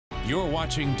You're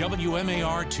watching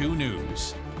WMAR 2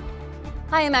 News.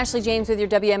 Hi, I'm Ashley James with your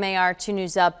WMAR 2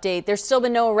 News update. There's still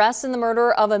been no arrests in the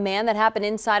murder of a man that happened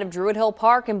inside of Druid Hill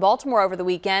Park in Baltimore over the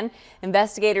weekend.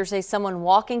 Investigators say someone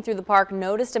walking through the park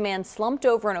noticed a man slumped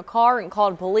over in a car and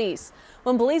called police.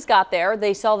 When police got there,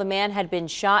 they saw the man had been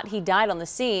shot. He died on the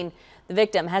scene. The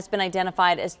victim has been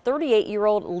identified as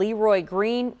 38-year-old Leroy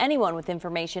Green. Anyone with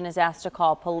information is asked to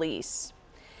call police.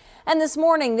 And this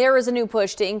morning, there is a new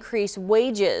push to increase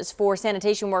wages for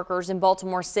sanitation workers in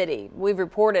Baltimore City. We've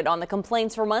reported on the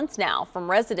complaints for months now from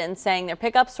residents saying their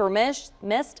pickups were missed.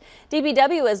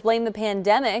 DPW has blamed the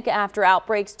pandemic after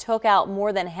outbreaks took out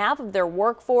more than half of their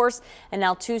workforce. And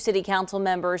now 2 city council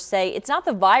members say it's not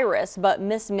the virus, but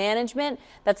mismanagement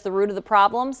that's the root of the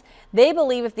problems. They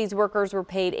believe if these workers were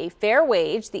paid a fair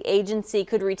wage, the agency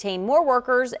could retain more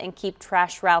workers and keep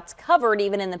trash routes covered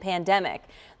even in the pandemic.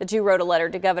 The 2 wrote a letter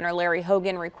to Governor Larry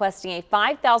Hogan requesting a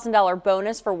 $5,000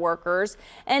 bonus for workers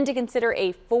and to consider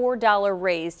a $4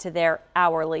 raise to their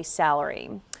hourly salary.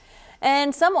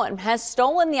 And someone has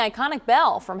stolen the iconic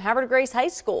bell from Havre de Grace High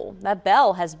School. That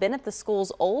bell has been at the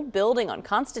school's old building on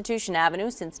Constitution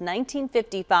Avenue since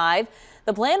 1955.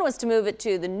 The plan was to move it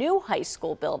to the new high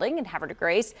school building in Havre de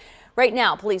Grace. Right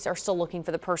now, police are still looking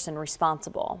for the person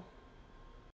responsible.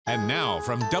 And now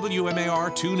from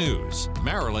WMAR 2 News,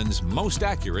 Maryland's most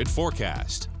accurate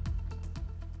forecast.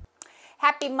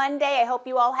 Happy Monday. I hope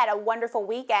you all had a wonderful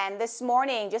weekend. This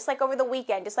morning, just like over the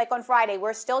weekend, just like on Friday,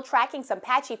 we're still tracking some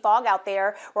patchy fog out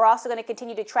there. We're also going to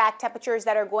continue to track temperatures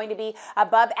that are going to be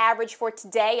above average for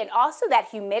today, and also that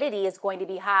humidity is going to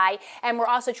be high. And we're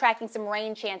also tracking some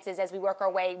rain chances as we work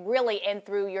our way really in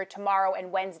through your tomorrow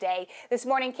and Wednesday. This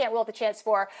morning, can't rule out the chance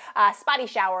for a spotty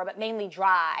shower, but mainly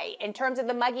dry. In terms of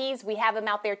the muggies, we have them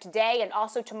out there today and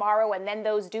also tomorrow, and then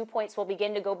those dew points will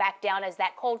begin to go back down as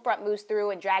that cold front moves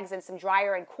through and drags in some drier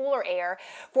and cooler air.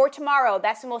 For tomorrow,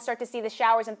 that's when we'll start to see the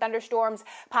showers and thunderstorms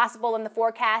possible in the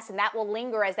forecast, and that will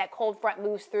linger as that cold front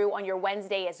moves through on your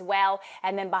Wednesday as well.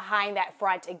 And then behind that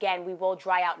front, again, we will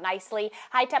dry out nicely.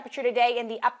 High temperature today in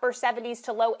the upper 70s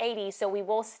to low 80s, so we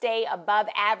will stay above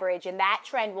average, and that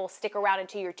trend will stick around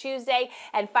into your Tuesday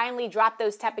and finally drop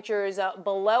those temperatures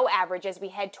below average as we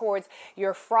head towards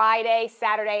your Friday,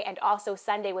 Saturday, and also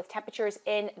Sunday with temperatures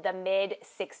in the mid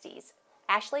 60s.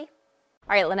 Ashley?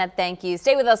 All right, Lynette, thank you.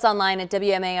 Stay with us online at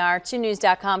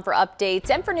WMAR2news.com for updates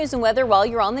and for news and weather while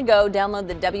you're on the go. Download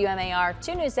the WMAR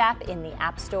 2 News app in the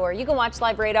App Store. You can watch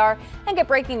live radar and get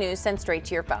breaking news sent straight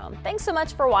to your phone. Thanks so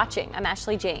much for watching. I'm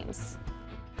Ashley James.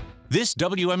 This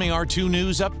WMAR 2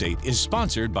 News update is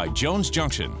sponsored by Jones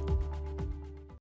Junction.